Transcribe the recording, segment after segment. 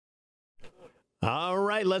All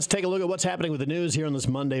right, let's take a look at what's happening with the news here on this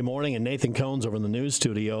Monday morning. And Nathan Cohn's over in the news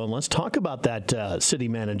studio. And let's talk about that city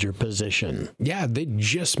manager position. Yeah, they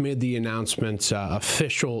just made the announcement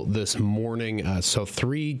official this morning. So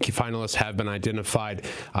 3 finalists have been identified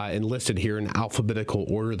and listed here in alphabetical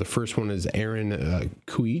order. The first one is Aaron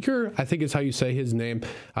Kuiker, I think is how you say his name.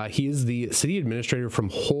 He is the city administrator from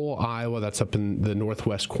Hull, Iowa. That's up in the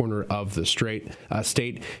northwest corner of the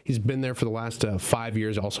state. He's been there for the last 5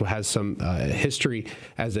 years, also has some history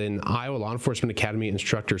as an Iowa Law Enforcement Academy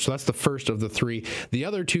instructor. So that's the first of the 3. The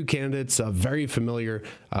other 2 candidates, very familiar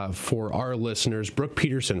for our listeners. Brooke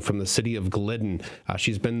Peterson from the city of Glidden.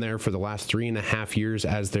 She's been there for the last 3.5 years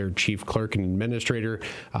as their chief clerk and administrator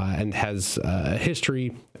and has a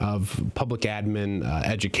history of public admin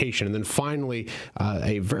education. And then finally,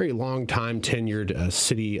 a very long time tenured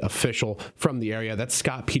city official from the area. That's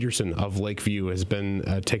Scott Peterson of Lakeview, has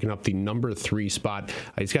been taking up the number 3 spot.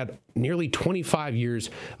 He's got nearly 25 years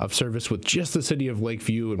of service with just the city of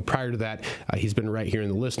Lakeview, and prior to that, he's been right here in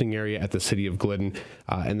the listening area at the city of Glidden,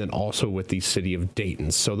 and then also with the city of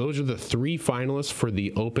Dayton. So those are the 3 finalists for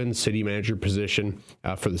the open city manager position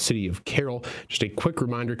for the city of Carroll. Just a quick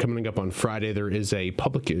reminder, coming up on Friday, there is a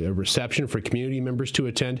public reception for community members to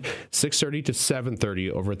attend, 6:30 to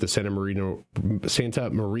 7:30 over at the Santa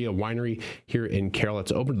Maria Winery here in Carroll.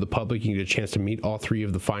 It's open to the public. You can get a chance to meet all 3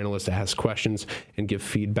 of the finalists, ask questions, and give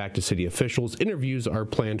feedback to city officials. Interviews are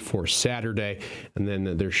planned for Saturday, and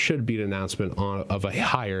then there should be an announcement of a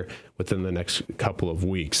hire within the next couple of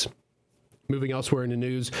weeks. Moving elsewhere in the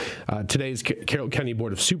news, today's Carroll County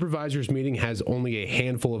Board of Supervisors meeting has only a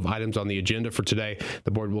handful of items on the agenda for today.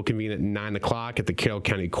 The board will convene at 9 o'clock at the Carroll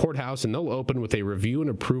County Courthouse, and they'll open with a review and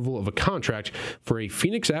approval of a contract for a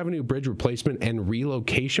Phoenix Avenue Bridge replacement and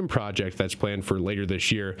relocation project that's planned for later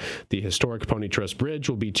this year. The historic Pony Trust Bridge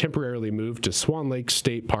will be temporarily moved to Swan Lake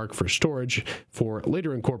State Park for storage for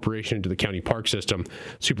later incorporation into the county park system.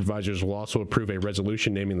 Supervisors will also approve a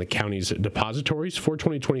resolution naming the county's depositories for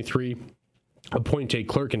 2023, appoint a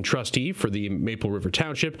clerk and trustee for the Maple River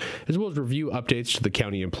Township, as well as review updates to the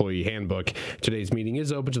county employee handbook. Today's meeting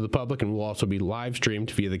is open to the public and will also be live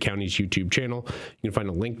streamed via the county's YouTube channel. You can find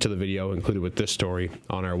a link to the video included with this story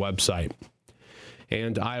on our website.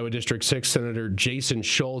 And Iowa District 6 Senator Jason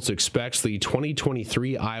Schultz expects the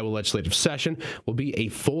 2023 Iowa legislative session will be a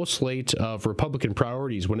full slate of Republican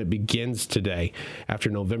priorities when it begins today. After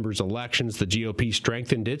November's elections, the GOP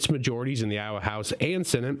strengthened its majorities in the Iowa House and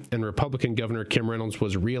Senate, and Republican Governor Kim Reynolds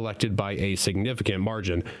was reelected by a significant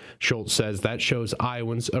margin. Schultz says that shows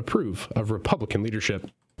Iowans approve of Republican leadership.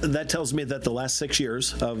 That tells me that the last 6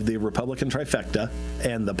 years of the Republican trifecta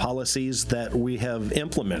and the policies that we have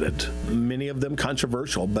implemented, many of them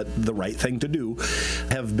controversial, but the right thing to do,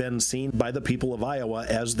 have been seen by the people of Iowa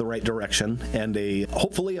as the right direction and a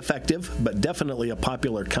hopefully effective, but definitely a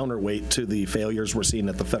popular counterweight to the failures we're seeing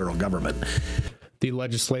at the federal government. The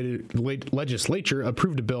legislature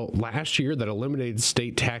approved a bill last year that eliminated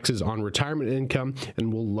state taxes on retirement income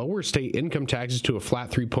and will lower state income taxes to a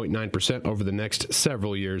flat 3.9% over the next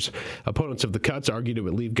several years. Opponents of the cuts argued it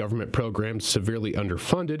would leave government programs severely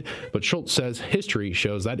underfunded, but Schultz says history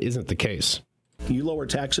shows that isn't the case. You lower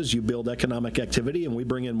taxes, you build economic activity, and we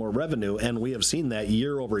bring in more revenue, and we have seen that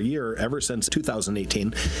year over year ever since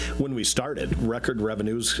 2018 when we started. Record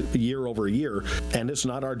revenues year over year, and it's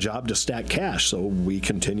not our job to stack cash, so we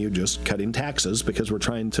continue just cutting taxes because we're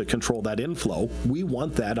trying to control that inflow. We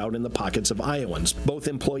want that out in the pockets of Iowans, both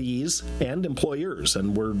employees and employers,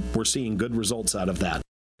 and we're seeing good results out of that.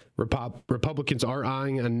 Republicans are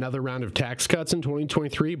eyeing another round of tax cuts in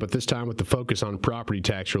 2023, but this time with the focus on property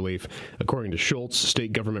tax relief. According to Schultz,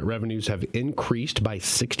 state government revenues have increased by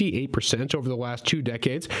 68% over the last 2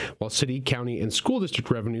 decades, while city, county, and school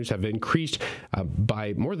district revenues have increased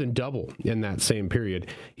by more than double in that same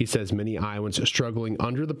period. He says many Iowans struggling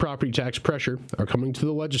under the property tax pressure are coming to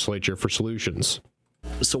the legislature for solutions.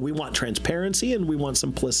 So we want transparency and we want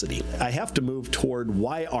simplicity. I have to move toward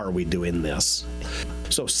why are we doing this?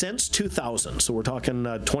 So since 2000, so we're talking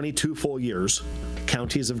 22 full years,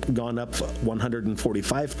 counties have gone up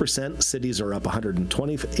 145%, cities are up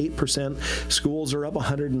 128%, schools are up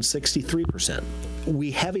 163%.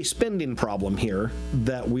 We have a spending problem here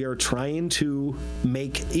that we are trying to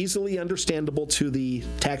make easily understandable to the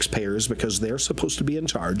taxpayers because they're supposed to be in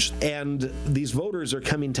charge. And these voters are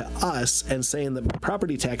coming to us and saying that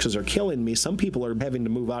property taxes are killing me. Some people are having to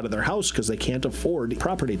move out of their house because they can't afford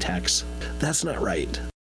property tax. That's not right.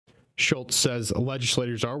 Schultz says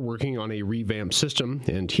legislators are working on a revamped system,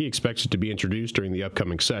 and he expects it to be introduced during the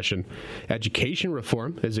upcoming session. Education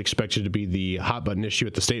reform is expected to be the hot-button issue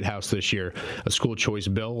at the State House this year. A school choice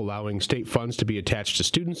bill allowing state funds to be attached to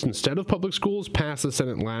students instead of public schools passed the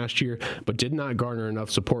Senate last year, but did not garner enough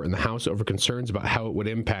support in the House over concerns about how it would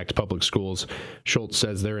impact public schools. Schultz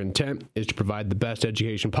says their intent is to provide the best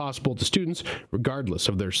education possible to students, regardless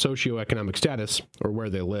of their socioeconomic status or where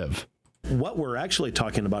they live. What we're actually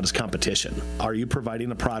talking about is competition. Are you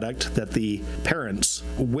providing a product that the parents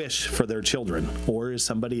wish for their children, or is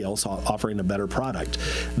somebody else offering a better product?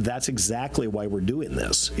 That's exactly why we're doing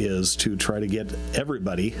this, is to try to get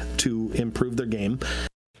everybody to improve their game.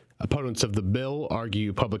 Opponents of the bill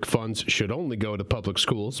argue public funds should only go to public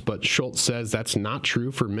schools, but Schultz says that's not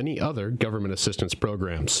true for many other government assistance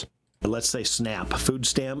programs. Let's say SNAP, food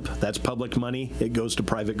stamp, that's public money. It goes to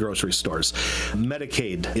private grocery stores.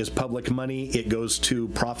 Medicaid is public money. It goes to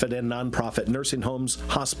profit and nonprofit nursing homes,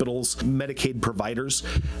 hospitals, Medicaid providers.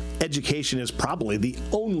 Education is probably the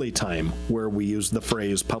only time where we use the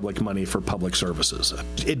phrase public money for public services.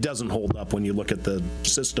 It doesn't hold up when you look at the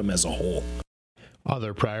system as a whole.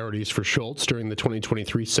 Other priorities for Schultz during the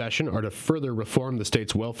 2023 session are to further reform the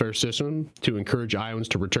state's welfare system to encourage Iowans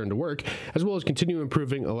to return to work, as well as continue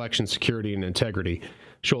improving election security and integrity.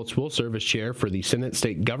 Schultz will serve as chair for the Senate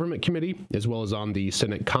State Government Committee, as well as on the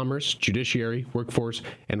Senate Commerce, Judiciary, Workforce,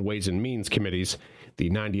 and Ways and Means committees. The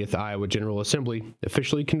 90th Iowa General Assembly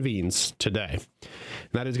officially convenes today.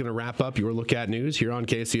 And that is going to wrap up your Look At News here on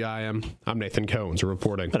KCIM. I'm Nathan Cohns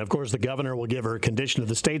reporting. And of course, the governor will give her condition of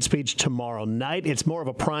the state speech tomorrow night. It's more of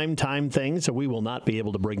a prime time thing, so we will not be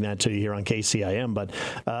able to bring that to you here on KCIM. But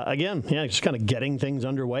again, just kind of getting things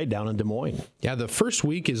underway down in Des Moines. Yeah, the first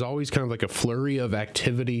week is always kind of like a flurry of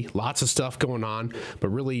activity, lots of stuff going on, but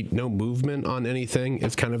really no movement on anything.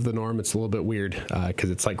 It's kind of the norm. It's a little bit weird because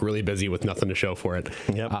it's like really busy with nothing to show for it.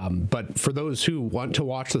 Yep. But for those who want to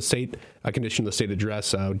watch the state condition of the state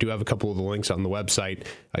address, do have a couple of the links on the website.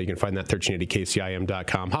 You can find that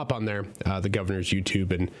 1380kcim.com. Hop on there. The governor's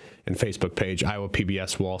YouTube and Facebook page. Iowa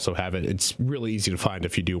PBS will also have it. It's really easy to find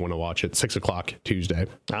if you do want to watch it. 6 o'clock Tuesday.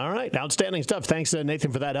 All right. Outstanding stuff. Thanks,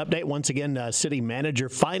 Nathan, for that update. Once again, city manager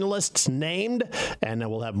finalists named, and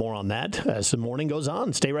we'll have more on that as the morning goes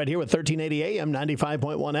on. Stay right here with 1380 AM,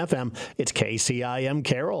 95.1 FM. It's KCIM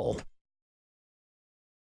Carroll.